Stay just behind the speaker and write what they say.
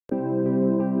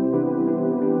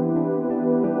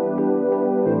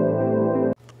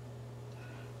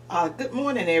Good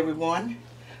morning, everyone.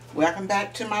 Welcome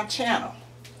back to my channel.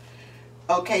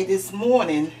 Okay, this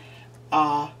morning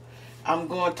I'm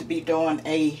going to be doing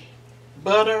a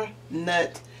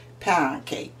butternut pound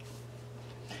cake.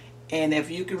 And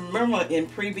if you can remember, in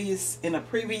a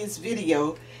previous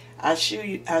video, I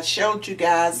showed you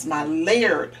guys my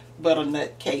layered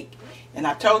butternut cake, and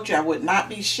I told you I would not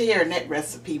be sharing that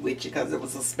recipe with you because it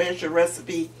was a special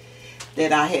recipe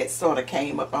that I had sort of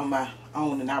came up on my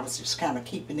own, and I was just kind of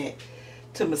keeping it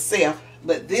to myself.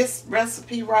 But this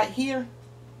recipe right here,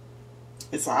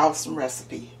 it's an awesome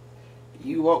recipe.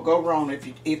 You won't go wrong if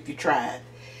you try it.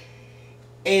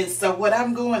 And so what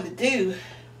I'm going to do,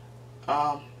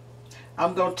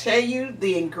 I'm going to tell you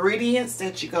the ingredients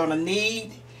that you're going to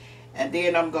need, and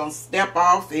then I'm going to step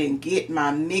off and get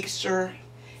my mixture,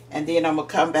 and then I'm going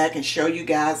to come back and show you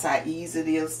guys how easy it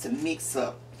is to mix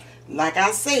up. Like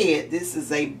I said, this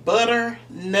is a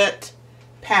butternut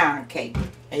pound cake,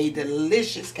 a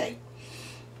delicious cake.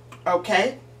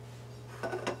 Okay,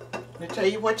 let me tell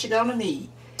you what you're going to need.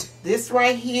 This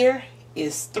right here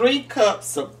is 3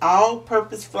 cups of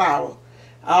all-purpose flour,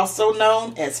 also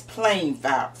known as plain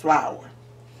flour.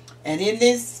 And in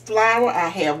this flour, I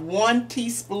have 1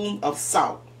 teaspoon of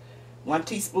salt. 1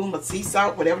 teaspoon of sea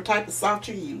salt, whatever type of salt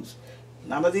you use.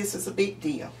 None of this is a big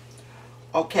deal.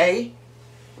 Okay,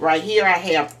 right here I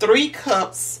have 3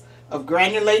 cups of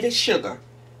granulated sugar.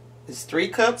 It's 3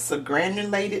 cups of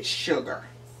granulated sugar.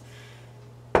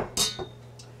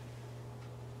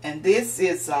 And this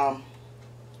is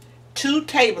 2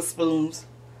 tablespoons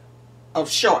of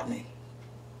shortening.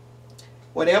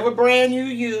 Whatever brand you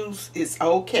use is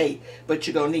okay, but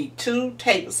you're going to need 2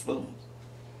 tablespoons.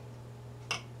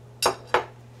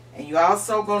 And you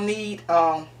also going to need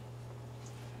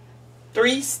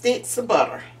 3 sticks of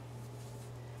butter.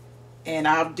 And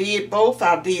I did both.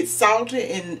 I did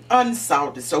salted and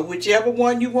unsalted. So whichever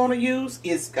one you want to use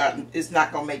it's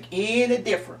not going to make any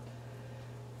difference.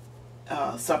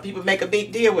 Some people make a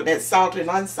big deal with that salted and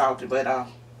unsalted, but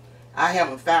I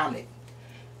haven't found it.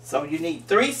 So you need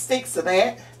 3 sticks of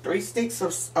that, 3 sticks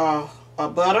of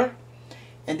butter,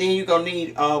 and then you're going to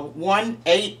need 1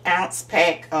 8-ounce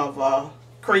pack of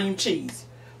cream cheese.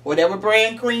 Whatever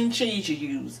brand cream cheese you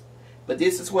use, but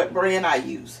this is what brand I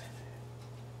use.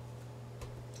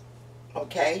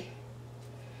 Okay.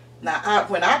 Now,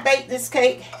 when I bake this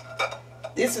cake,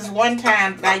 this is one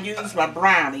time that I use my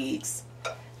brown eggs.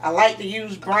 I like to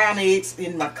use brown eggs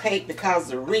in my cake because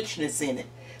of the richness in it.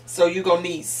 So you're going to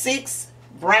need 6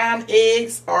 brown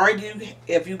eggs, or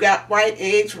if you got white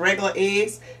eggs, regular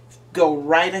eggs, go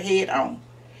right ahead on.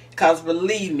 Because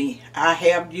believe me, I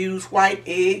have used white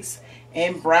eggs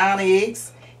and brown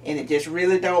eggs, and it just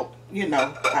really don't, you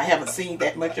know, I haven't seen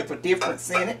that much of a difference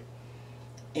in it.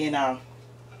 And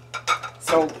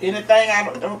so anything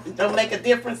don't make a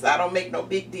difference, I don't make no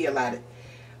big deal out of it.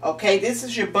 Okay, this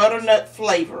is your butternut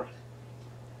flavor.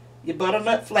 Your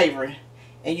butternut flavor.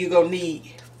 And you're going to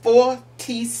need 4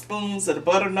 teaspoons of the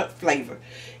butternut flavor.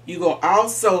 You're going to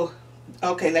also,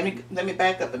 okay, let me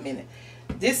back up a minute.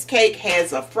 This cake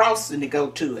has a frosting to go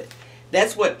to it.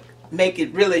 That's what make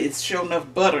it really, it's sure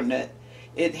enough butternut.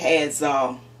 It has,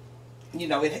 you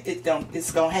know,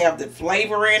 it's going to have the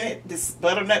flavor in it, this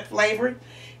butternut flavor.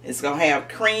 It's going to have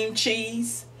cream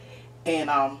cheese, and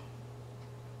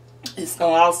it's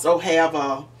going to also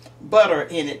have butter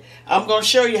in it. I'm going to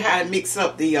show you how to mix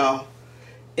up the,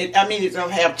 it's going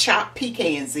to have chopped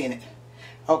pecans in it.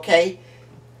 Okay.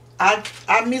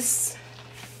 I missed,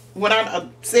 when I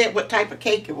said what type of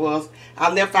cake it was,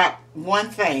 I left out one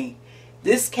thing.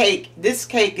 This cake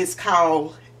is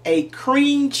called a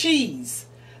cream cheese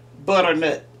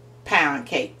butternut pound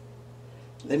cake.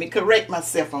 Let me correct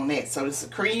myself on that. So it's a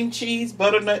cream cheese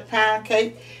butternut pound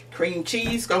cake. Cream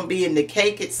cheese going to be in the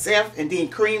cake itself, and then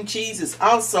cream cheese is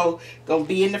also going to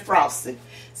be in the frosting.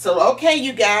 So okay,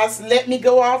 you guys, let me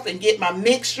go off and get my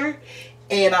mixture,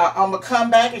 and I'm going to come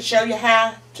back and show you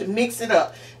how to mix it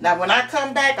up. Now when I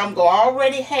come back, I'm going to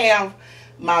already have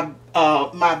my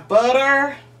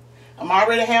butter. I'm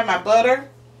already have my butter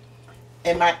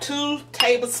and my 2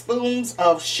 tablespoons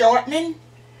of shortening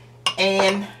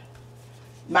and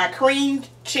my cream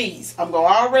cheese. I'm going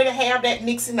to already have that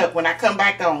mixing up when I come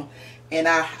back on. And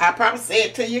I probably say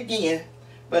it to you again,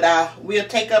 but we'll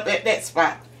take up at that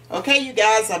spot. Okay, you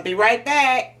guys, I'll be right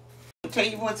back. I'll tell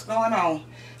you what's going on.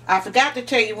 I forgot to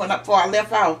tell you before I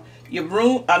left off. Your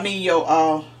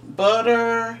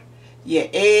butter, your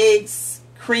eggs,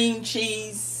 cream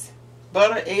cheese,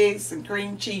 butter, eggs, and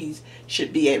cream cheese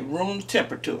should be at room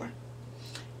temperature.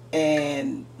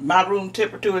 And my room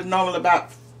temperature is normally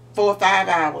about 4 or 5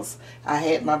 hours. I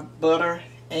had my butter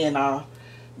and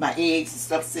my eggs and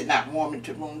stuff sitting out warming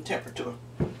to room temperature.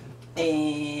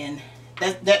 And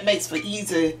that makes for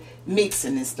easy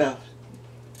mixing and stuff.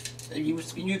 You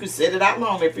can set it out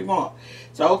longer if you want.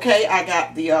 So okay, I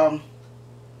got the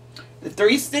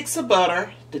 3 sticks of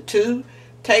butter, the 2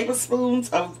 tablespoons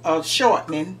of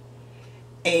shortening,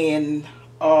 and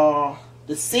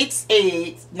the 6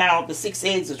 eggs. Now the 6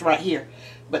 eggs is right here,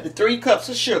 but the 3 cups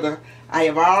of sugar, I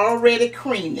have already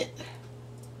creamed it.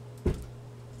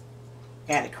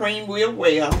 Got it creamed real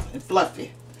well and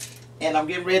fluffy, and I'm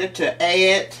getting ready to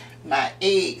add my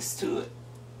eggs to it.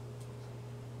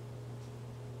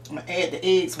 I'm gonna add the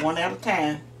eggs one at a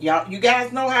time. Y'all, you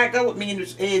guys know how I go with me and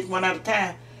the eggs one at a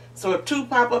time. So if 2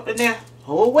 pop up in there,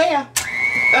 oh well.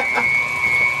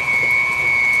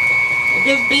 And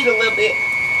just beat a little bit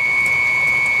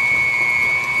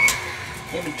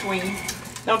in between.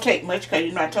 Don't take much, because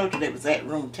you know I told you they was at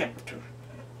room temperature.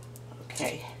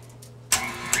 Okay.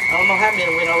 I don't know how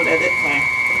many went over there that time.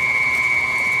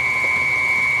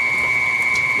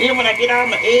 Then when I get all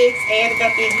my eggs added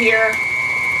up in here,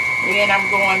 then I'm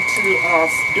going to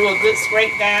do a good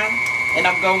scrape down, and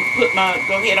I'm going to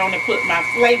go ahead on and put my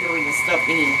flavoring and stuff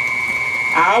in.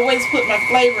 I always put my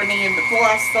flavoring in before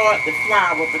I start the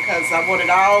flour, because I want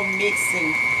it all mixed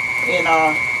and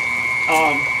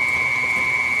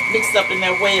mixed up in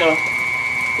there well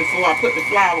before I put the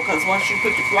flour. Because once you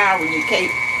put the flour in your cake,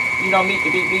 you don't need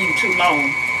to be beating too long.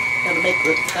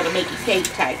 That'll make your cake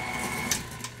tight.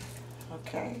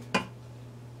 Okay.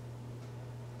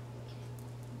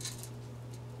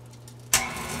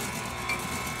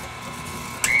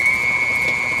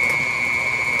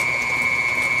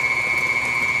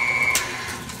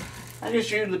 I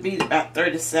just usually beat about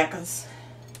 30 seconds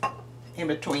in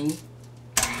between.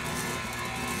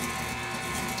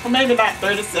 Or maybe not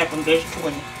 30 seconds, there's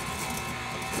 20.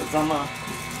 Because I'm going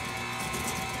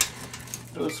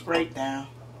to do a scrape down.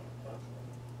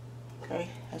 Okay,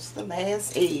 that's the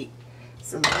last egg.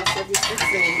 So the last of these 6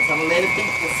 eggs, I'm going to let it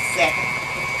beat just a second.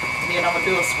 And then I'm going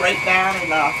to do a scrape down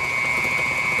and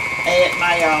add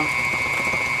my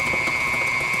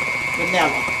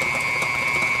vanilla.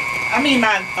 I mean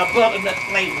my butternut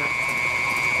flavor.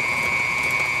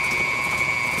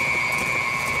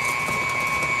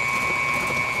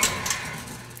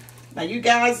 Now you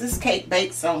guys, this cake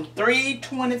bakes on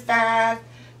 325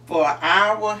 for an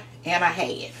hour and a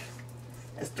half.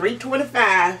 That's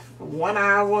 325 for 1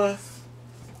 hour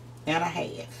and a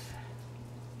half.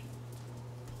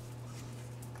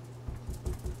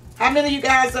 How many of you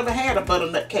guys ever had a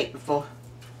butternut cake before?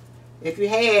 If you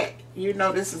had, you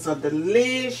know this is a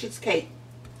delicious cake.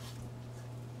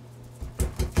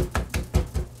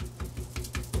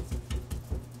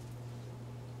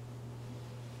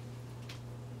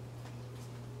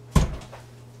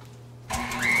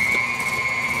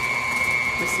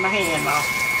 This is my hand off.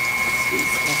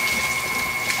 Excuse me.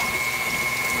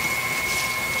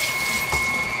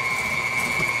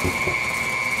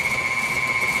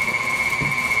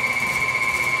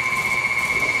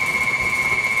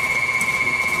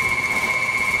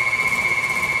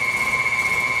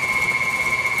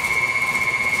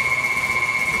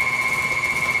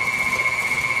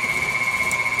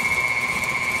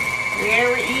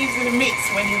 Very easy to mix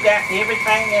when you got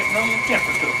everything at room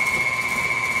temperature.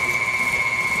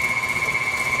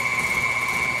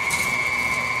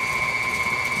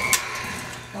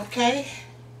 Okay,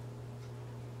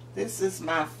 this is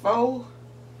my 4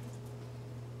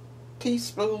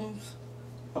 teaspoons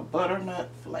of butternut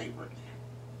flavoring.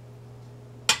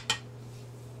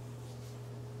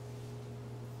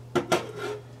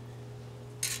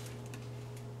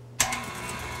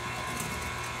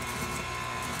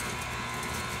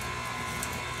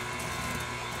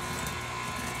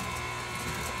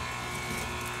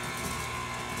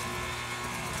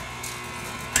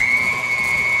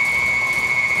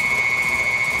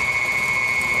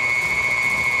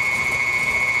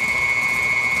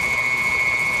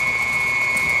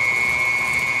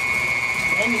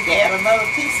 And you can add another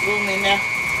teaspoon in there.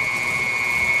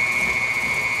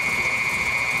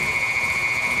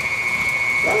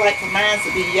 I like for mine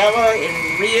to be yellow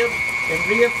and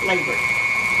real flavored.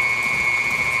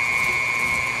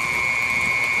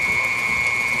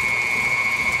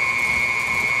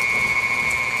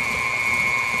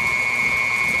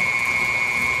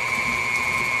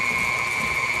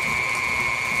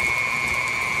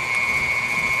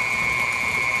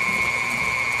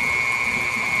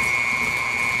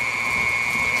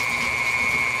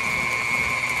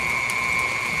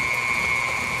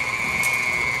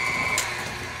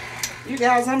 You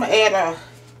guys, I'm going to add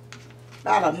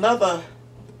about another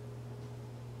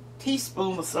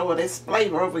teaspoon or so of this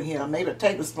flavor over here. Maybe a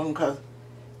tablespoon, because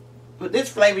with this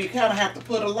flavor, you kind of have to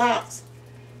put a lots.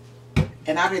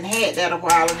 And I've been had that a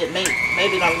while, and it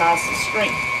maybe done lost some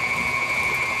strength.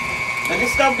 But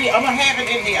it's gonna be, I'm gonna have it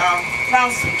in the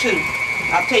frosting too.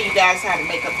 I'll tell you guys how to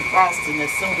make up the frosting as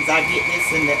soon as I get this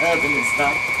in the oven and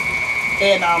stuff.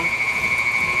 And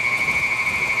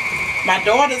my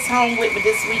daughter's home with me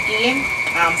this weekend.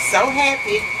 I'm so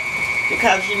happy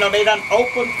because, you know, they done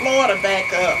opened Florida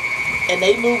back up and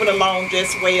they moving along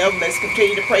just well. Let's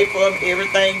continue to pray for them.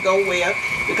 Everything go well,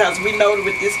 because we know that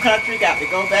with this country, got to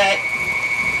go back.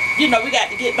 You know, we got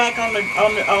to get back on the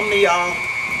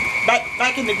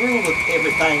back in the groove of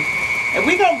everything, and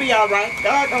we gonna be all right.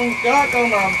 God gonna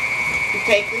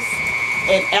protect us.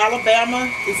 And Alabama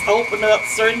is open up.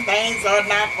 Certain things are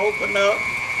not open up,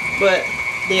 but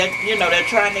they're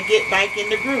trying to get back in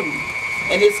the groove,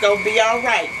 and it's gonna be all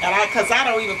right. And cause I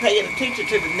don't even pay attention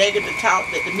to the negative talk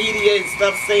that the media and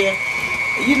stuff saying.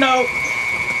 You know,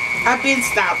 I've been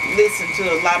stopped listening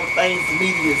to a lot of things the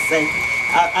media say.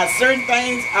 Certain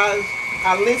things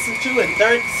I listen to, and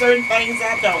certain things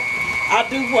I don't. I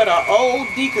do what an old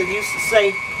deacon used to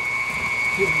say.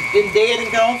 He's been dead and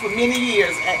gone for many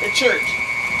years at the church.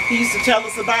 He used to tell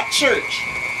us about church.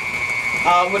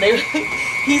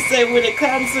 He said, when it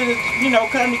comes to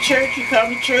come to church, you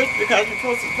come to church because you're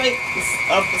supposed to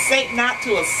forsake not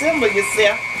to assemble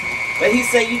yourself. But he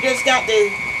said you just got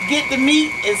to get the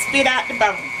meat and spit out the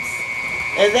bones.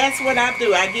 And that's what I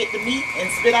do. I get the meat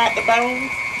and spit out the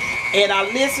bones. And I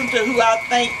listen to who I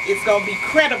think is going to be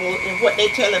credible in what they're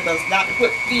telling us, not to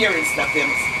put fear and stuff in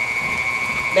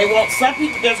us. Some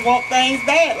people just want things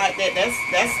bad like that.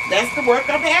 That's the work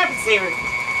of the adversary.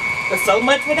 But so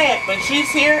much for that. But she's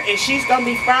here, and she's going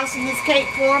to be frosting this cake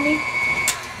for me.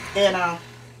 And I'm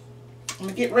going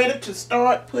to get ready to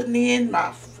start putting in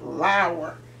my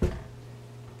flour.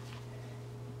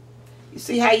 You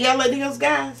see how yellow it is,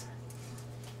 guys?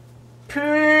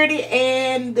 Pretty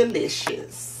and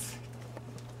delicious.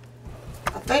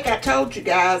 I think I told you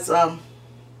guys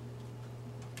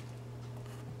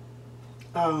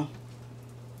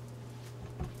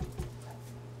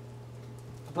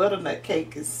butternut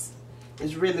cake is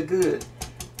really good.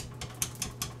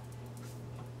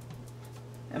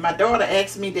 And my daughter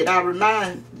asked me,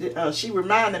 she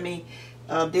reminded me,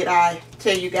 did I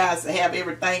tell you guys to have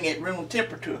everything at room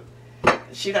temperature?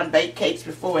 She done baked cakes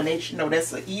before, and they know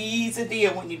that's an easy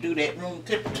deal when you do that room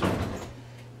temperature.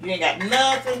 You ain't got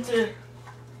nothing to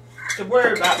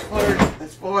worry about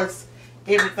as far as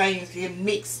everything's getting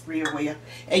mixed real well.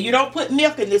 And you don't put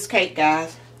milk in this cake,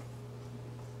 guys.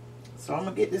 So I'm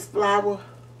gonna get this flour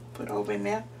put over in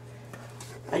there.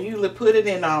 I usually put it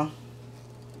in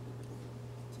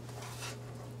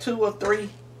 2 or 3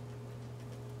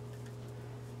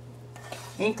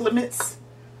 increments.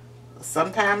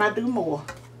 Sometimes I do more.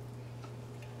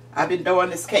 I've been doing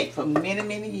this cake for many,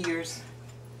 many years.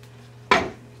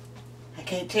 I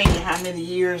can't tell you how many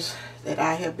years that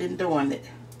I have been doing it.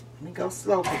 Let me go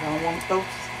slow because I don't want to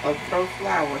throw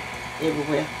flour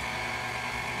everywhere.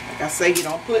 Like I say, you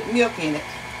don't put milk in it.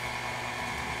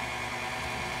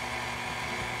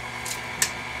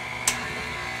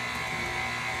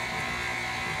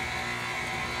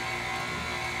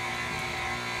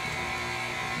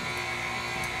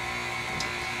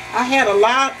 I had a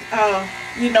lot,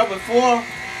 before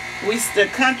the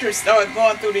country started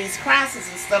going through these crises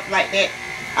and stuff like that.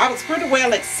 I was pretty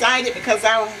well excited because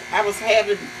I was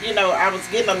having, I was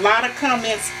getting a lot of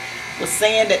comments was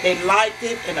saying that they liked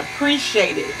it and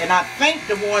appreciated it. And I thank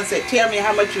the ones that tell me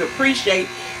how much you appreciate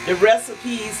the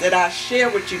recipes that I share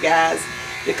with you guys,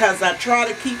 because I try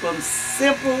to keep them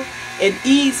simple and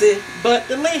easy but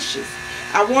delicious.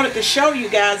 I wanted to show you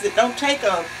guys it don't take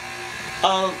a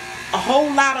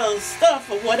whole lot of stuff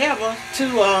or whatever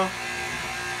to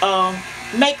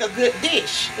make a good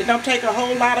dish. It don't take a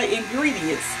whole lot of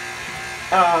ingredients.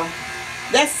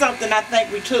 That's something I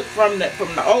think we took from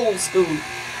the old school.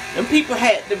 Them people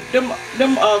had them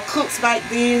cooks back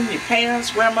then, your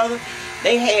parents, grandmother,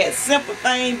 they had simple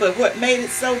things, but what made it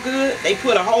so good, they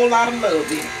put a whole lot of love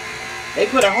in it. They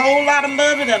put a whole lot of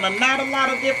love in it and not a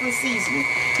lot of different seasoning.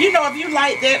 You know, if you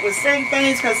like that with certain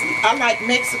things, because I like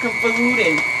Mexican food,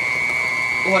 and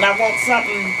when I want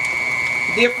something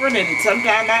different, and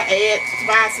sometimes I add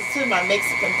spices to my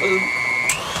Mexican food.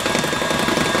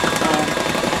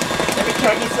 Let me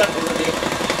turn this up a little bit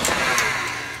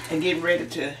and get ready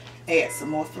to add some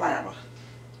more flour.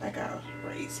 I think I'll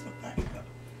raise my thing up.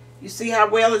 You see how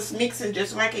well it's mixing,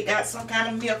 just like it got some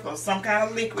kind of milk or some kind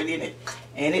of liquid in it,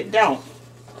 and it don't.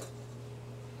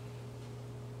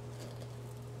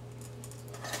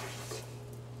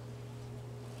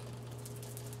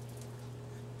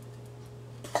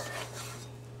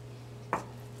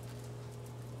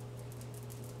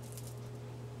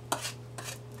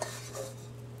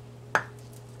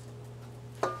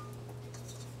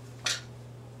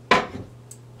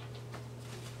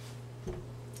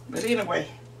 But anyway,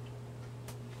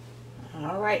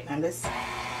 all right, now let's.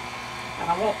 I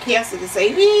don't want Kelsey to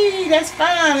say, "Wee, that's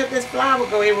fine if this flour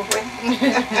go everywhere."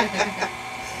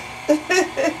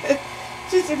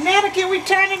 She said, "Nana, can we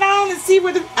turn it on and see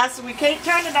what?" I said, "We can't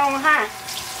turn it on high."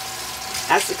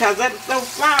 I said, "Cause that'll throw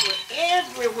flour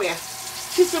everywhere."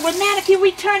 She said, "Well, Nana, can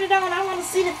we turn it on? I want to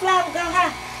see the flour go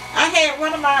high." I had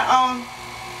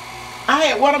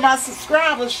one of my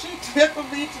subscribers. She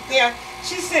tickled me to death.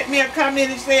 She sent me a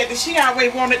comment and said that she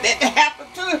always wanted that to happen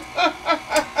too.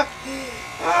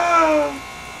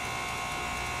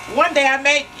 One day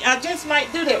I just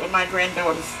might do that with my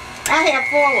granddaughters. I have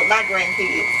 4 with my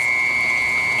grandkids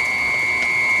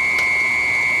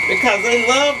because they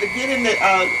love to get in the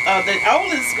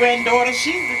oldest granddaughter.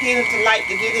 She's beginning to like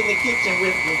to get in the kitchen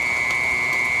with me.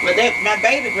 But my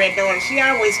baby granddaughter, she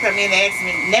always come in and ask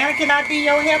me, "Now, can I be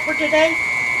your helper today?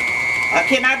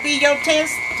 Can I be your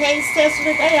taste tester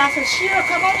today?" I said, "Sure,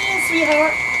 come on in,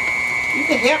 sweetheart. You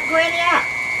can help Granny out."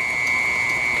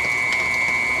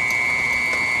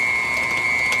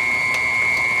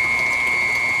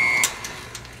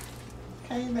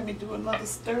 Okay, let me do another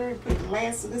stir and put the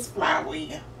last of this flour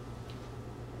in.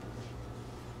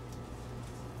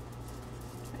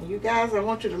 And you guys, I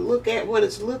want you to look at what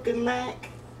it's looking like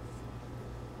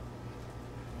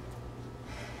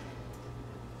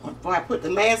before I put the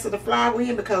last of the flour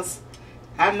in, because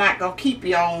I'm not going to keep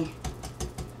you on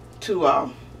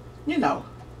to, you know,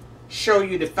 show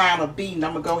you the final beating.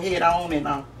 I'm going to go ahead on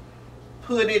and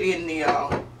put it in the,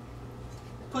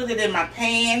 put it in my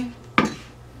pan.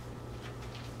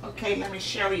 Okay, let me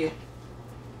show you.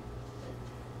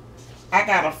 I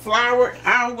got a flour.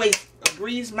 I always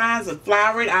grease mine and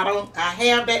flour it. I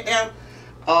have that there,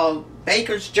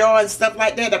 baker's jar and stuff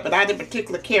like that, but I didn't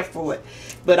particularly care for it.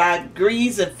 But I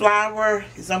grease and flour,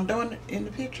 as I'm doing it in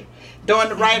the picture, doing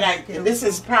the right. And this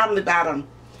is probably about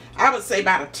I would say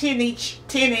about a 10-inch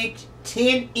tube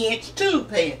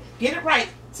pan. Get it right,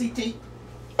 CT.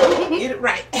 Get it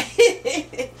right.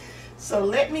 So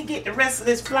let me get the rest of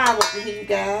this flour up in here, you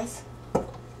guys.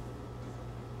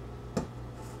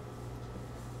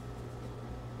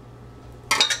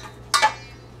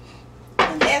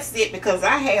 And that's it, because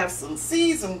I have some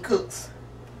seasoned cooks.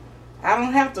 I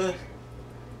don't have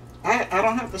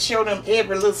to show them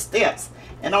every little steps.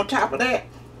 And on top of that,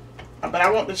 but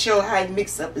I want to show how you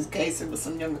mix up in case it was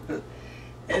some younger cook.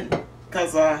 And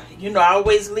because you know, I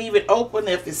always leave it open.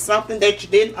 If it's something that you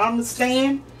didn't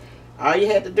understand, all you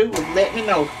had to do was let me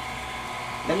know.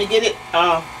 Let me get it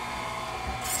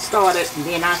started, and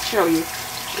then I'll show you.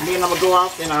 And then I'm going to go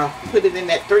off and put it in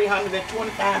that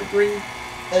 325-degree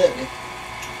oven.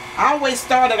 I always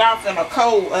start it off in a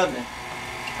cold oven.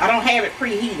 I don't have it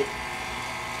preheated.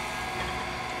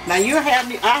 Now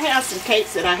I have some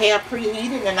cakes that I have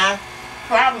preheated, and I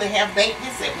probably have baked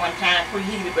this at one time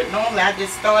preheated, but normally I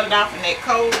just start it off in that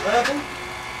cold oven,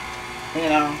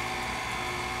 and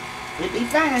it'll be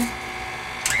fine.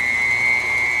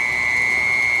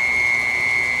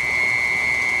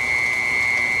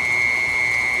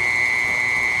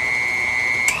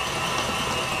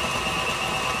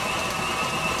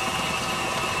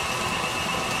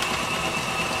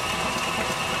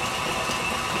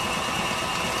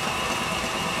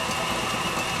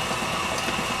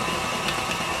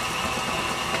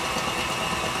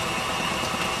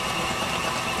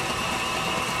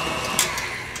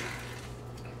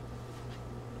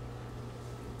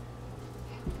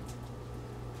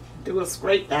 Do a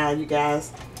scrape down, you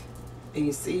guys, and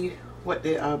you see what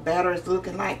the batter is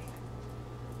looking like,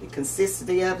 the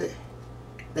consistency of it.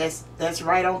 That's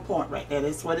right on point right there.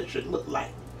 That's what it should look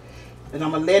like. And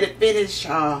I'm gonna let it finish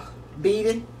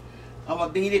beating. I'm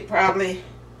gonna beat it probably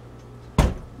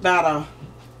about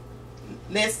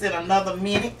less than another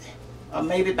minute, or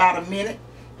maybe about a minute.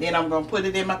 Then I'm gonna put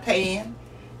it in my pan,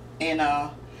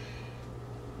 and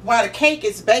while the cake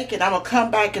is baking, I'm going to come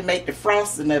back and make the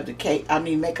frosting of the cake. I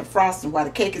mean, make a frosting while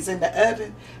the cake is in the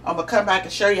oven. I'm going to come back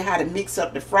and show you how to mix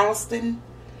up the frosting.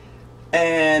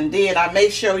 And then I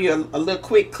may show you a little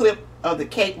quick clip of the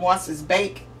cake once it's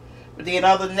baked. But then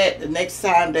other than that, the next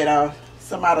time that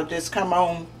somebody just come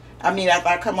on, I mean, after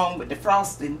I come on with the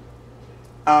frosting,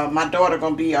 my daughter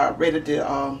going to be ready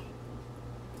to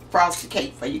frost the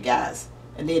cake for you guys.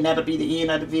 And then that'll be the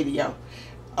end of the video.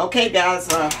 Okay, guys,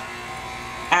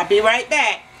 I'll be right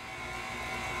back.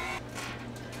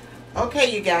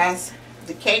 Okay, you guys,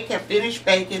 the cake have finished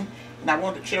baking, and I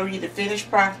want to show you the finished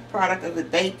product of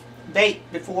the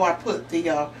bake before I put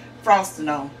the frosting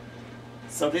on.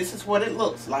 So this is what it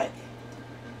looks like.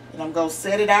 And I'm going to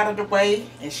set it out of the way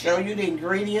and show you the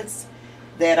ingredients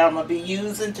that I'm going to be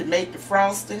using to make the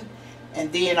frosting.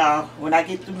 And then when I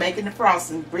get through making the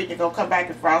frosting, Brittany gonna come back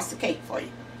and frost the cake for you.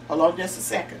 Hold on just a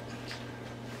second.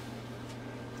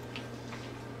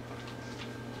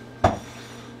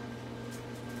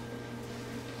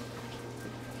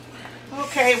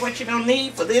 Okay, what you're gonna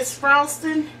need for this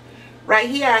frosting, right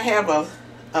here I have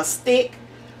a stick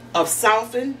of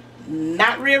softened,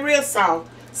 not real soft,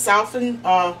 softened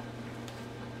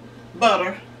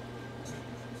butter,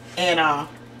 and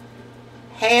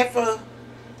half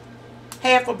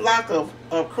a block of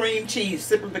cream cheese,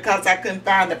 simply because I couldn't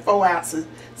find the 4 ounces,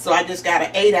 so I just got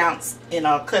an 8 ounce and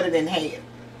cut it in half.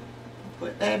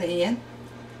 Put that in.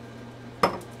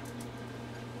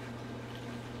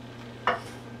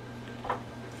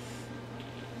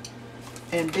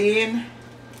 And then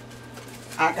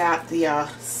I got the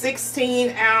 16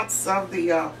 ounce of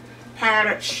the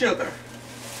powdered sugar.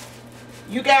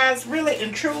 You guys, really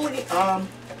and truly,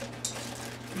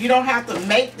 you don't have to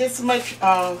make this much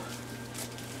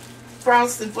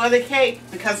frosting for the cake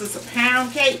because it's a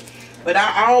pound cake. But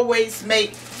I always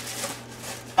make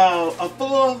a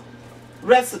full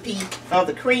recipe of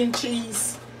the cream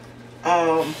cheese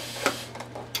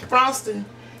frosting,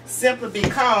 simply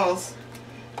because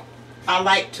I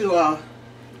like to,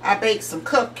 I bake some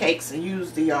cupcakes and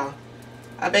use the,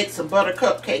 I bake some butter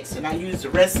cupcakes and I use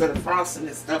the rest of the frosting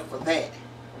and stuff for that.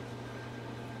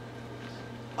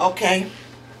 Okay,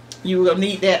 you will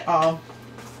need that,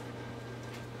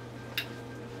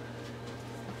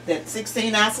 that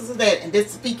 16 ounces of that, and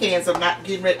this is pecans. I'm not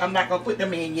getting ready, I'm not going to put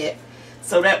them in yet.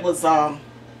 So that was, half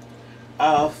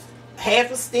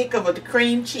a stick of the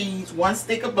cream cheese, 1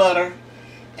 stick of butter,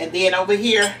 and then over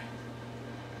here,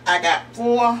 I got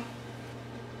 4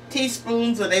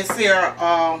 teaspoons of this here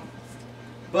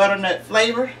butternut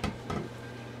flavor,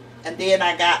 and then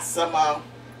I got some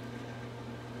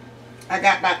I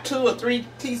got about 2 or 3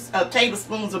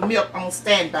 tablespoons of milk on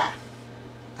standby.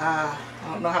 I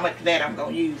don't know how much of that I'm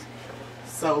gonna use,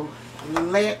 so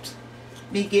let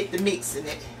me get the mix in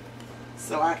it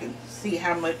so I can see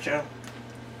how much of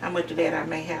that I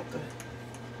may have to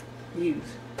use.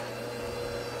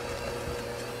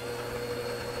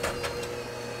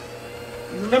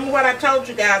 Remember what I told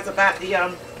you guys about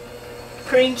the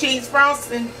cream cheese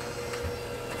frosting?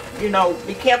 You know,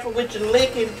 be careful with your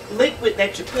liquid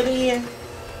that you put in,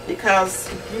 because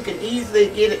you can easily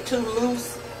get it too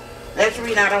loose. That's the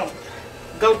reason I don't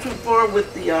go too far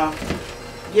with the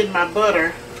getting my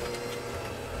butter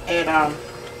at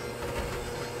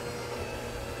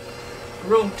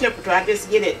room temperature. I just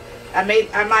get it. I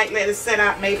might let it set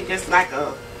out maybe just like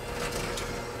a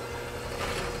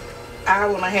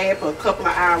hour and a half or a couple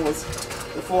of hours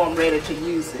before I'm ready to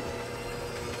use it.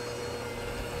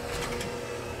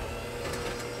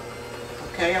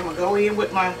 Okay, I'm gonna go in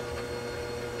with my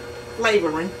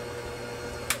flavoring,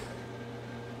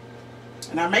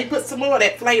 and I may put some more of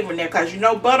that flavor in there, because you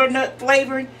know butternut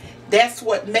flavoring, that's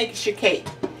what makes your cake.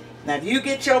 Now if you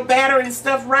get your batter and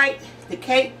stuff right, the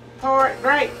cake part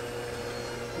right,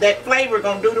 that flavor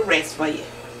gonna do the rest for you.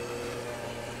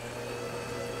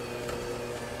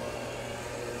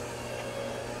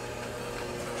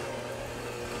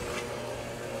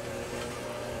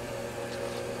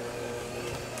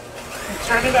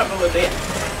 Turn it up a little bit.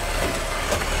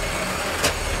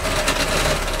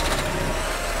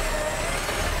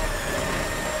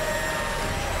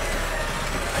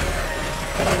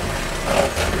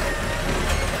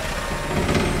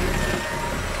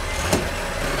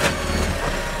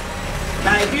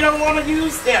 Now if you don't want to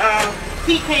use the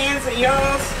pecans in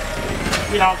yours,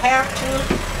 you don't have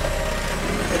to.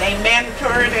 It ain't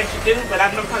mandatory that you do, but I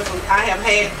know, because I have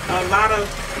had a lot of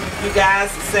you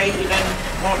guys to say you didn't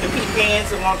want the pecans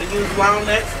and want to use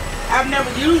walnuts. I've never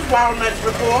used walnuts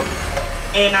before,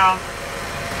 and I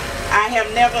have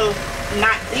never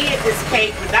not did this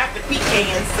cake without the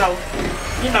pecans. So,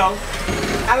 you know,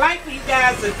 I like for you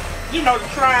guys to, you know, to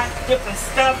try different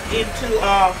stuff and to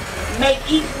make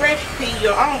each recipe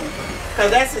your own, because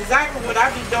that's exactly what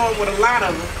I be doing with a lot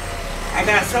of them. I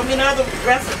got so many other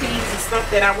recipes and stuff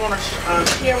that I want to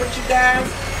share with you guys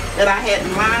that I had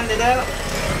lined it up.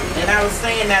 And I was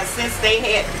saying that since they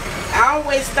had, I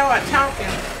always start talking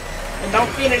and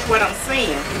don't finish what I'm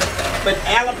saying. But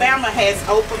Alabama has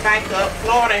opened back up,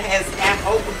 Florida has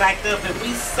opened back up, and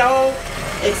we so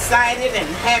excited and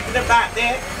happy about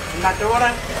that. My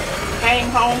daughter came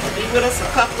home to be with us a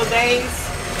couple of days,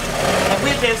 and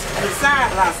we're just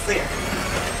beside ourselves.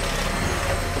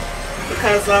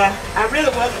 Because I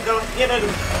really wasn't going to get her to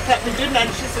help me do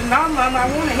nothing. She said, no, Mom, I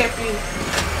want to help you.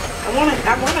 I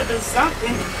want to do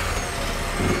something.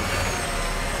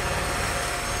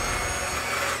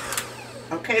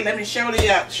 Okay, let me show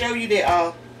you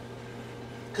the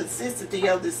consistency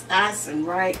of this icing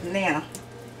right now.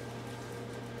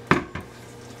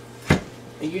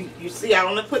 And you see I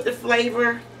only put the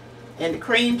flavor and the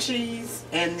cream cheese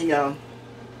and the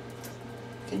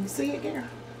can you see it there?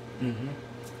 Mm-hmm.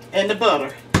 And the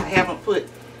butter. I haven't put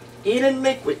any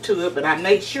liquid to it, but I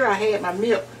made sure I had my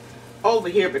milk over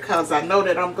here because I know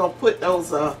that I'm gonna put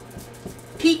those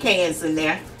pecans in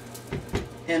there,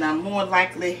 and I'm more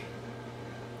likely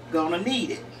gonna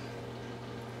need it.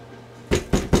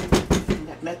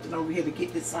 Got nothing over here to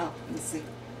get this off. Let me see.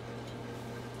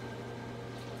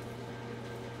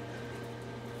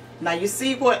 Now you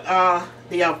see what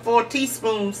the 4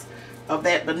 teaspoons of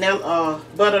that vanilla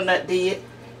butternut did,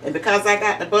 and because I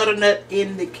got the butternut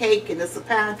in the cake and it's a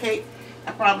pound cake,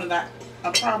 I'm probably not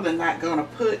gonna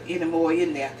put any more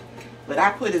in there. But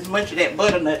I put as much of that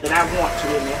butternut that I want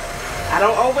to in there. I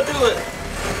don't overdo it,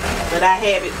 but I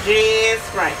have it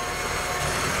just right.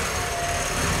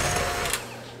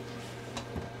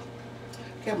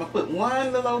 Okay, I'm gonna put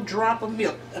one little drop of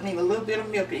milk. A little bit of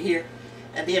milk in here,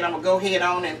 and then I'm gonna go ahead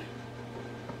on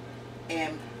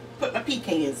and put my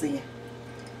pecans in.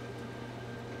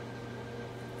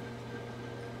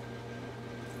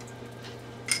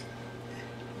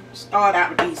 Start out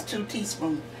with these 2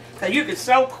 teaspoons. So you can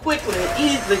so quickly and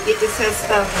easily get this here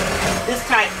stuff, this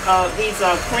type of these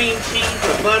cream cheese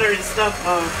or butter and stuff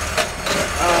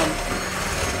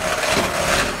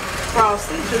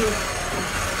frosting too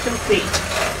thick.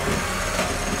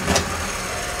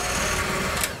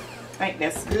 I think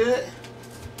that's good.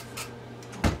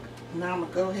 Now I'm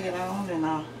gonna go ahead on and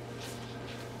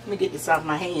let me get this off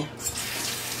my hand.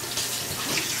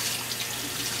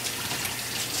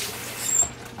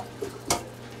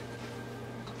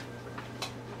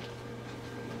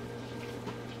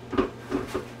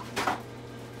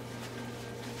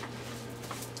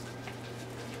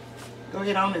 Go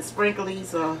ahead on and sprinkle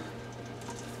these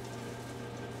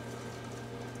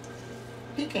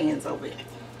pecans over it.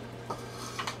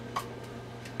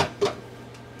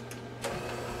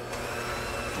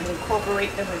 And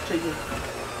incorporate them into your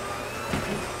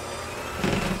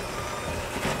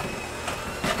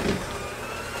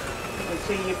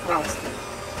frosting.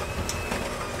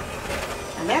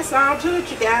 And that's all to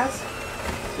it, you guys.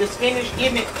 Just finish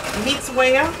getting it mixed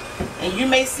well, and you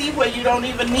may see where you don't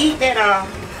even need that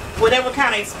whatever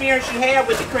kind of experience you have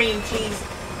with the cream cheese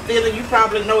filling. You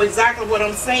probably know exactly what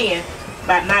I'm saying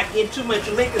about not getting too much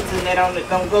liquids in that on it,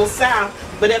 don't go sour.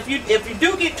 But if you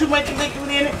do get too much liquid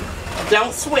in it,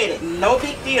 don't sweat it. No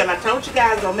big deal. I told you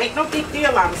guys, don't make no big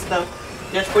deal out of stuff.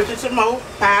 Just put you some more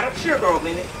powdered sugar over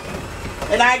in it,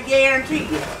 and I guarantee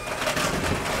you,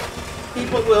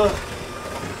 people will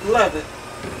love it.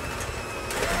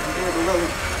 Do it a little.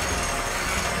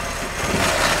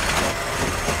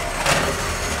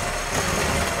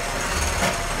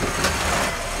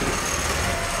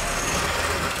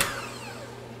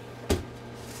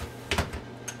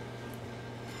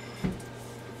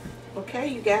 Okay,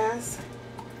 you guys,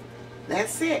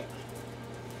 that's it.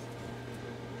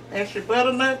 That's your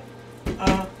butternut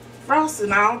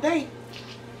frosting all day.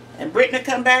 And Brittany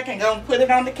come back and gonna put it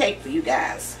on the cake for you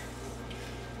guys.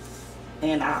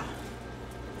 And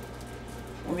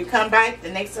when we come back, the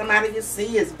next somebody you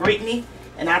see is Brittany,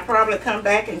 and I'll probably come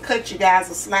back and cut you guys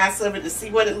a slice of it to see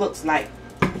what it looks like.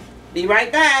 Be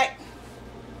right back.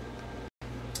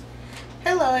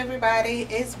 Hello everybody,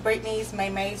 it's Brittany's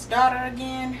May's daughter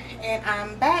again, and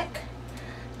I'm back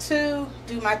to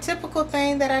do my typical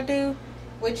thing that I do,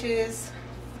 which is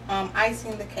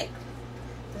icing the cake.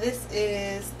 This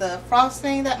is the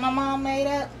frosting that my mom made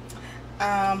up.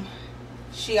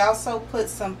 She also put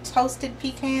some toasted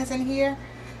pecans in here.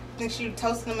 I think she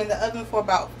toasted them in the oven for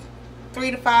about 3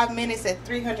 to 5 minutes at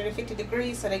 350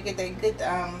 degrees so they get that good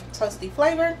toasty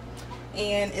flavor,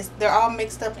 and they're all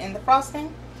mixed up in the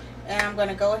frosting. And I'm going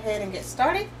to go ahead and get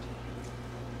started.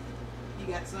 You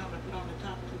got some to put on the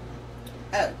top too?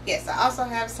 Oh, yes. I also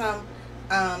have some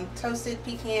toasted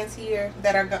pecans here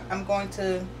that I'm going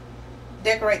to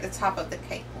decorate the top of the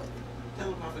cake with.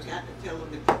 Tell them I forgot to tell them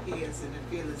the pecans and the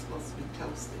filling is supposed to be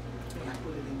toasted when I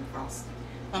put it in the frosting.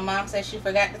 My mom said she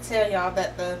forgot to tell y'all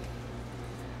that the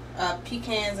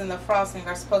pecans and the frosting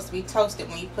are supposed to be toasted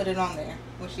when you put it on there,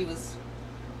 when she was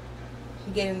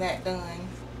getting that done.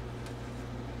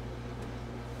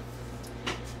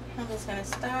 I'm just going to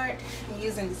start. I'm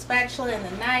using the spatula and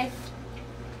the knife.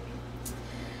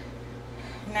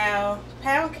 Now,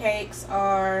 pound cakes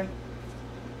are,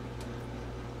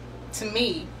 to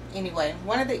me anyway,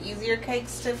 one of the easier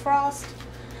cakes to frost.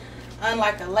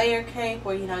 Unlike a layer cake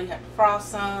where, you know, you have to frost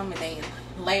some and then you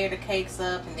layer the cakes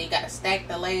up and then you got to stack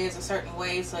the layers a certain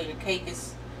way so your cake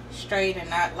is straight and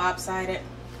not lopsided.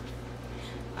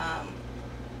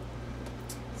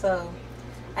 So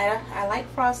I like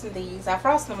frosting these. I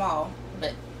frost them all,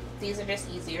 but these are just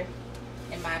easier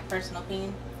in my personal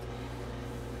opinion.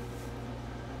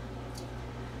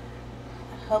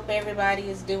 I hope everybody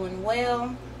is doing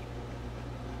well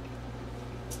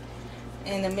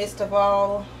in the midst of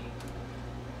all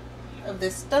of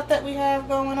this stuff that we have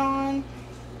going on.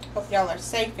 Hope y'all are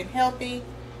safe and healthy.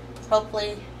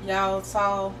 Hopefully y'all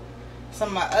saw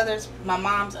some of my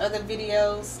mom's other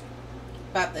videos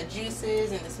about the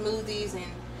juices and the smoothies,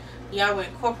 and y'all were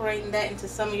incorporating that into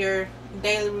some of your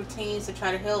daily routines to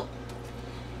try to help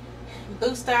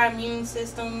boost our immune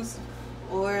systems.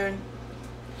 Or,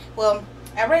 well,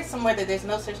 I read somewhere that there's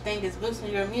no such thing as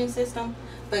boosting your immune system,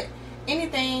 but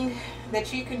anything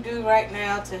that you can do right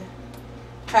now to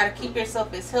try to keep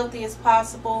yourself as healthy as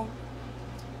possible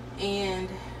and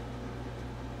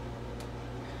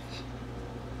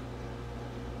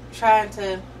trying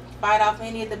to fight off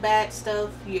any of the bad stuff.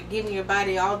 You're giving your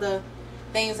body all the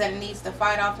things that it needs to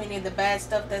fight off any of the bad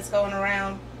stuff that's going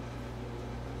around.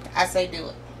 I say do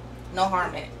it. No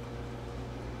harm in it.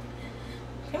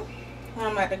 Okay.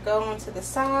 I'm about to go on to the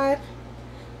side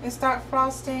and start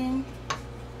frosting.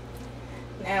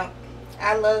 Now,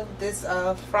 I love this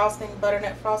frosting,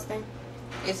 butternut frosting.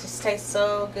 It just tastes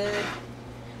so good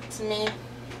to me.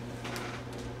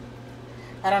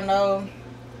 I don't know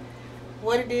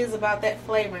what it is about that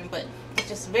flavoring, but it's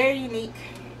just very unique.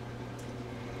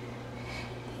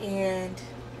 And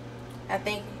I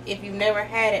think if you've never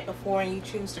had it before and you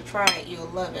choose to try it, you'll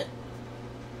love it.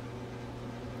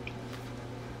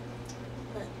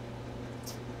 But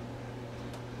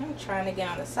I'm trying to get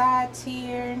on the sides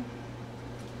here.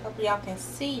 Hope y'all can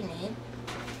see me.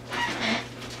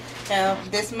 Now,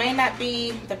 this may not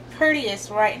be the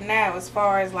prettiest right now as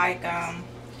far as like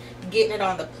getting it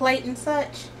on the plate and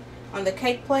such, on the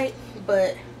cake plate,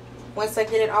 but once I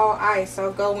get it all iced,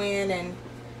 I'll go in and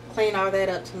clean all that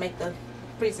up to make the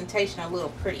presentation a little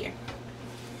prettier.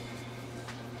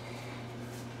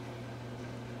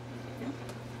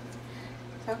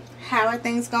 So, how are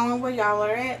things going where y'all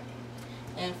are at?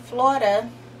 In Florida,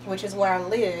 which is where I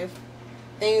live,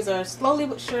 things are slowly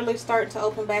but surely starting to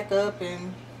open back up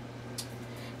and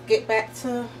get back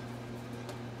to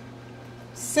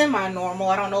semi-normal.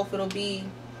 I don't know if it'll be,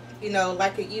 you know,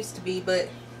 like it used to be, but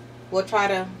we'll try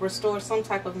to restore some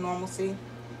type of normalcy.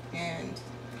 And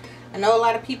I know a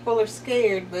lot of people are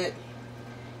scared, but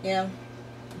yeah,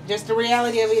 just the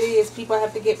reality of it is people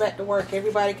have to get back to work.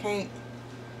 Everybody can't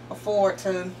afford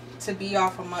to be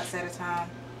off for months at a time.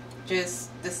 Just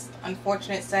this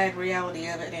unfortunate, sad reality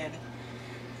of it. And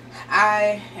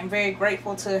I am very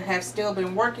grateful to have still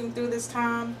been working through this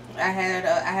time. I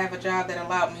have a job that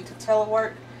allowed me to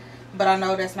telework, but I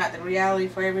know that's not the reality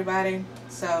for everybody.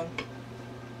 So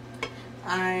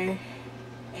I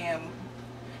am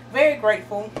very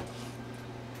grateful,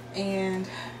 and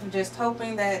I'm just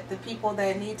hoping that the people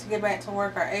that need to get back to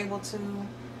work are able to,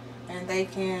 and they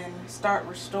can start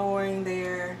restoring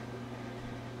their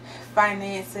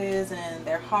finances and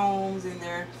their homes and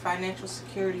their financial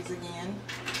securities again.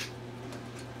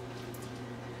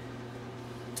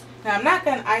 Now, I'm not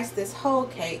going to ice this whole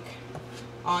cake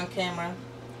on camera,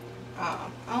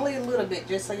 only a little bit,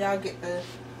 just so y'all get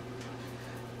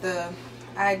the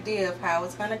idea of how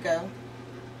it's going to go.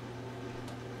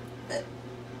 But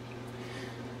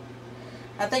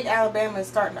I think Alabama is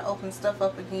starting to open stuff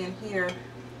up again here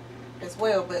as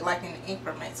well, but like in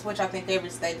increments, which I think every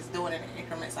state is doing in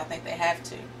increments. I think they have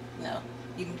to. You know,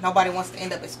 nobody wants to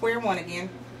end up at square one again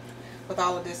with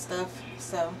all of this stuff.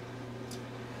 So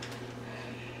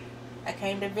I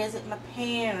came to visit my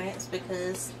parents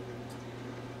because,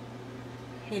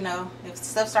 you know, if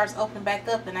stuff starts opening back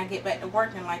up and I get back to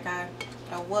working like I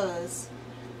was,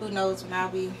 who knows when I'll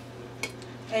be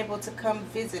able to come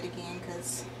visit again,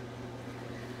 because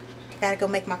I gotta go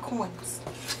make my coins.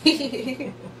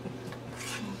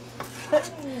 But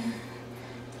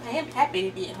I am happy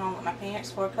to be at home with my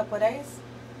parents for a couple of days.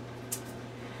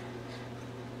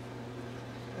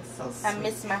 That's so sweet. I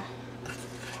miss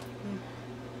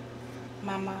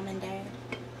my mom and dad.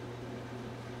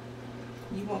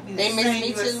 You want me to They miss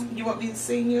me too. You want me to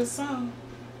sing your song?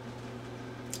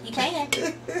 You can.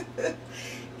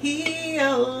 He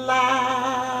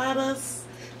allowed us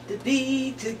to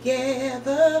be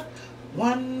together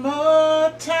one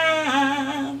more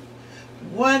time.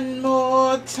 One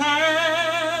more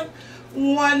time.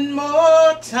 One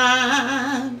more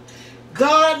time.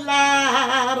 God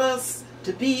allowed us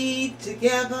to be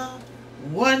together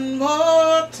one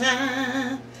more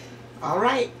time. All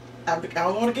right. I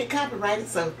don't want to get copyrighted,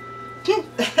 so. Okay,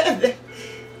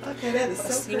 that is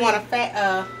so You want a fact,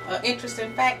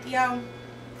 interesting fact, y'all?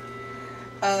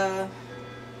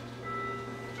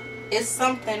 It's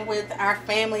something with our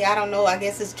family. I don't know. I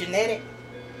guess it's genetic.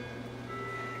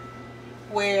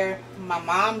 Where my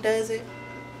mom does it.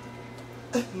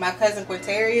 My cousin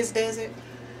Quintarius does it.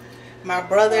 My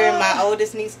brother and my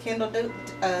oldest niece Kendall do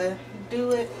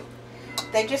it.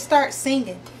 They just start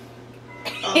singing.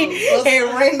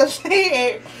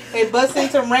 It busts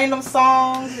into random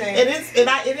songs. And it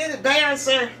is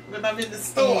embarrassing when I'm in the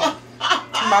store.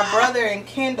 My brother and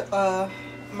Kendall,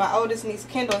 my oldest niece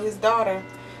Kendall, his daughter,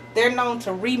 they're known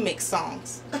to remix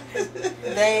songs.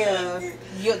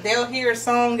 They'll hear a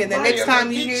song, and the next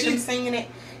time you hear them singing it,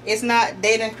 it's not,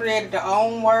 they done created their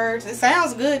own words. It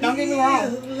sounds good, don't get me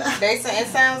wrong. They say it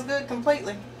sounds good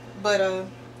completely. But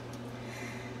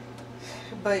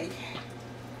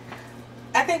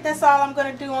I think that's all I'm going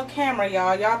to do on camera,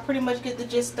 y'all. Y'all pretty much get the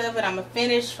gist of it. I'm going to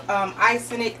finish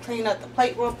icing it, clean up the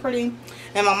plate real pretty.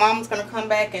 And my mom's going to come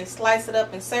back and slice it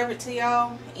up and serve it to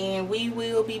y'all. And we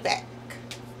will be back.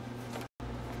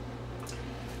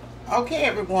 Okay,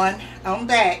 everyone. I'm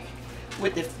back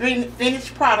with the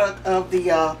finished product of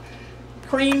the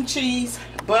cream cheese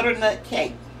butternut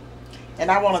cake. And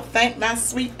I want to thank my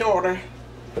sweet daughter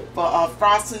for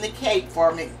frosting the cake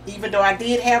for me. Even though I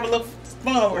did have a little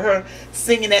fun with her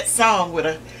singing that song with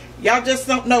her. Y'all just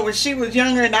don't know, when she was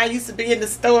younger and I used to be in the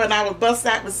store and I would bust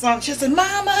out with songs, she said,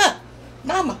 Mama,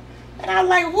 Mama. And I was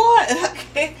like, what?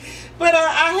 Okay. But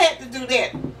I had to do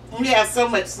that. We had so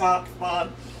much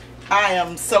fun. I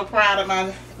am so proud of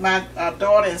my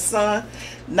daughter and son,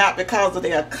 not because of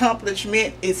their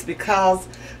accomplishment, it's because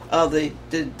of the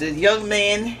young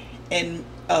man and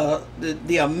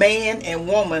the man and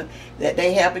woman that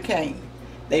they have became.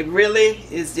 They really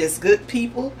is just good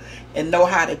people and know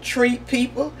how to treat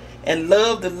people and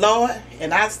love the Lord.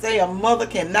 And I say a mother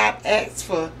cannot ask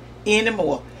for any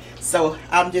more. So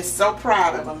I'm just so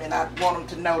proud of them, and I want them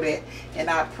to know that. And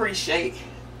I appreciate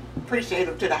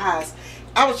them to the highest.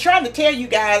 I was trying to tell you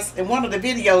guys in one of the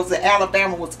videos that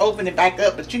Alabama was opening back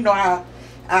up, but you know how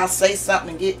I'll say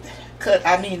something and get cut.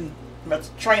 I mean, my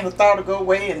train of thought will go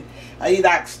away, and either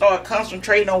I start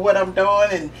concentrating on what I'm doing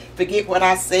and forget what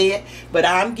I said. But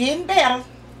I'm getting better.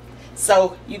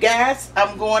 So you guys,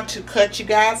 I'm going to cut you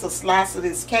guys a slice of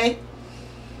this cake.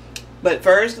 But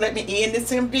first, let me end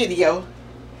this video.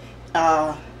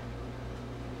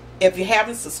 If you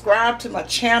haven't subscribed to my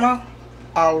channel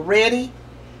already,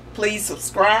 please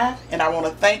subscribe. And I want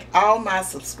to thank all my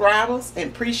subscribers and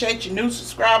appreciate your new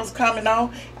subscribers coming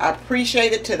on. I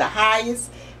appreciate it to the highest.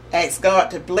 Ask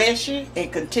God to bless you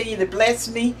and continue to bless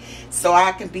me so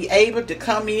I can be able to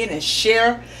come in and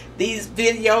share these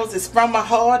videos. It's from my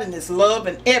heart, and it's love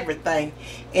and everything.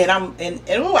 And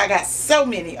I got so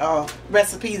many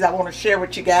recipes I want to share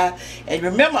with you guys. And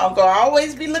remember, I'm going to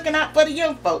always be looking out for the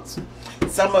young folks.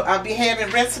 I'll be having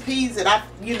recipes that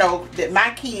that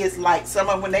my kids like, some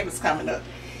of them when they was coming up.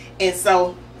 And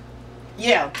so,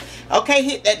 yeah. Okay,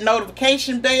 hit that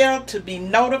notification bell to be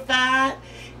notified.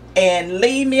 And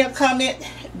leave me a comment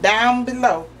down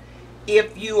below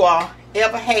if you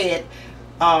ever had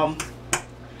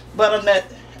butternut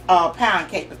pound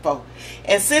cake before.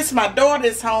 And since my daughter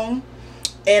is home,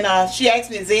 and she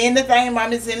asked me, is there anything,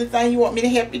 Mom, is there anything you want me to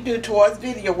help you do towards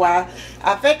video wise?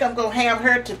 I think I'm going to have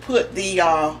her to put the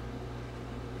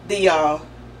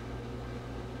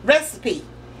recipe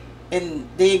and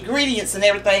the ingredients and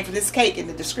everything for this cake in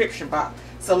the description box.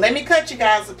 So let me cut you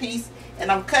guys a piece. And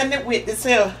I'm cutting it with this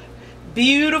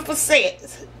beautiful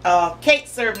set, cake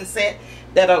serving set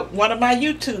that one of my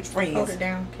YouTube friends. Hold it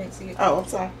down, can't see it. Oh, I'm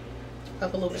sorry.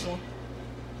 Up a little bit more.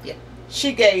 Yeah.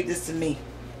 She gave this to me.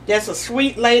 Just a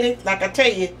sweet lady. Like I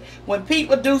tell you, when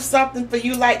people do something for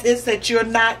you like this that you're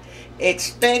not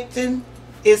expecting,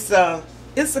 it's a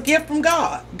gift from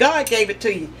God. God gave it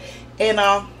to you. And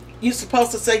you're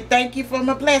supposed to say thank you for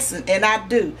my blessing, and I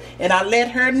do. And I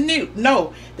let her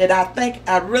know that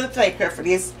I really thank her for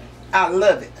this. I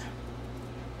love it.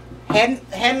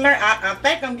 Hadn't learned. I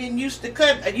think I'm getting used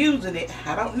to using it.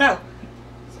 I don't know.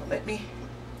 So let me.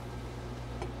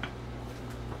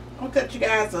 I'll cut you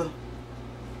guys a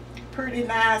pretty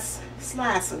nice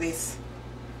slice of this.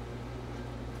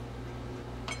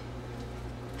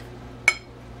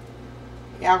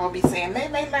 Y'all gonna be saying, they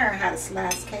may learn how to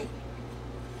slice cake.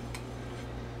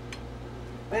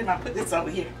 Wait a minute, I put this over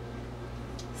here.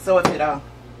 So if it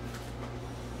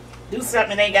do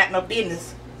something that ain't got no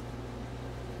business,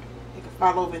 it can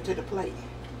fall over into the plate.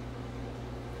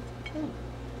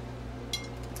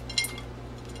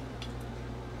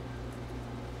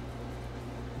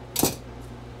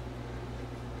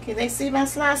 Can they see my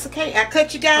slice of cake? I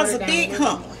cut you guys a big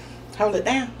hump. Hold it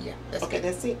down? Yeah. Okay, good.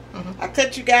 that's it. Mm-hmm. I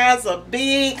cut you guys a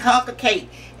big hunk of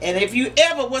cake. And if you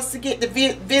ever was to get to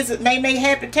visit May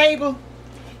Happy Table,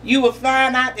 you will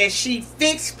find out that she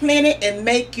fixed plenty and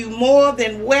make you more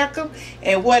than welcome.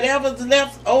 And whatever's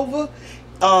left over,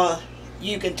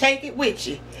 you can take it with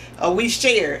you. We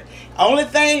share it. Only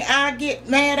thing I get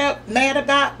mad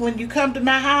about when you come to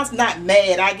my house, not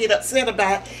mad, I get upset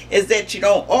about, is that you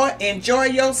don't enjoy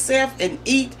yourself and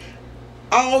eat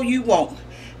all you want.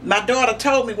 My daughter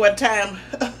told me one time,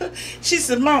 she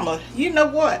said, Mama, you know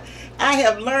what? I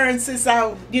have learned since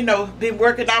I've, been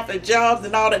working off at jobs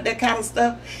and all that kind of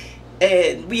stuff.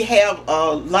 And we have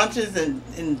lunches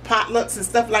and potlucks and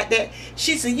stuff like that.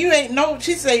 She said,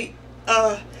 she said,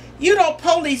 you don't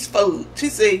police food. She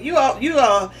said,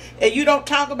 and you don't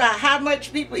talk about how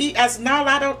much people eat. I said, no,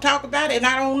 I don't talk about it, and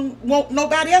I don't want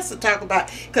nobody else to talk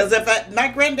about it. Because my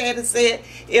granddaddy said,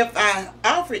 if I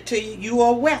offer it to you, you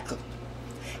are welcome.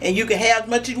 And you can have as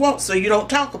much as you want, so you don't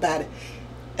talk about it.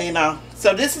 And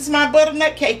so this is my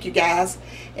butternut cake, you guys.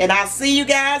 And I'll see you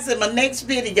guys in my next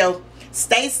video.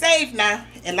 Stay safe now.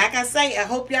 And like I say, I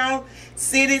hope y'all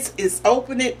cities is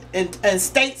opening and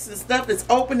states and stuff is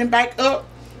opening back up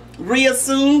real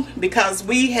soon, because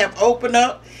we have opened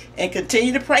up, and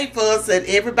continue to pray for us that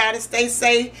everybody stay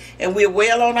safe and we're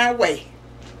well on our way.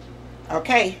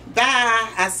 Okay,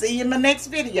 bye. I'll see you in my next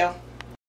video.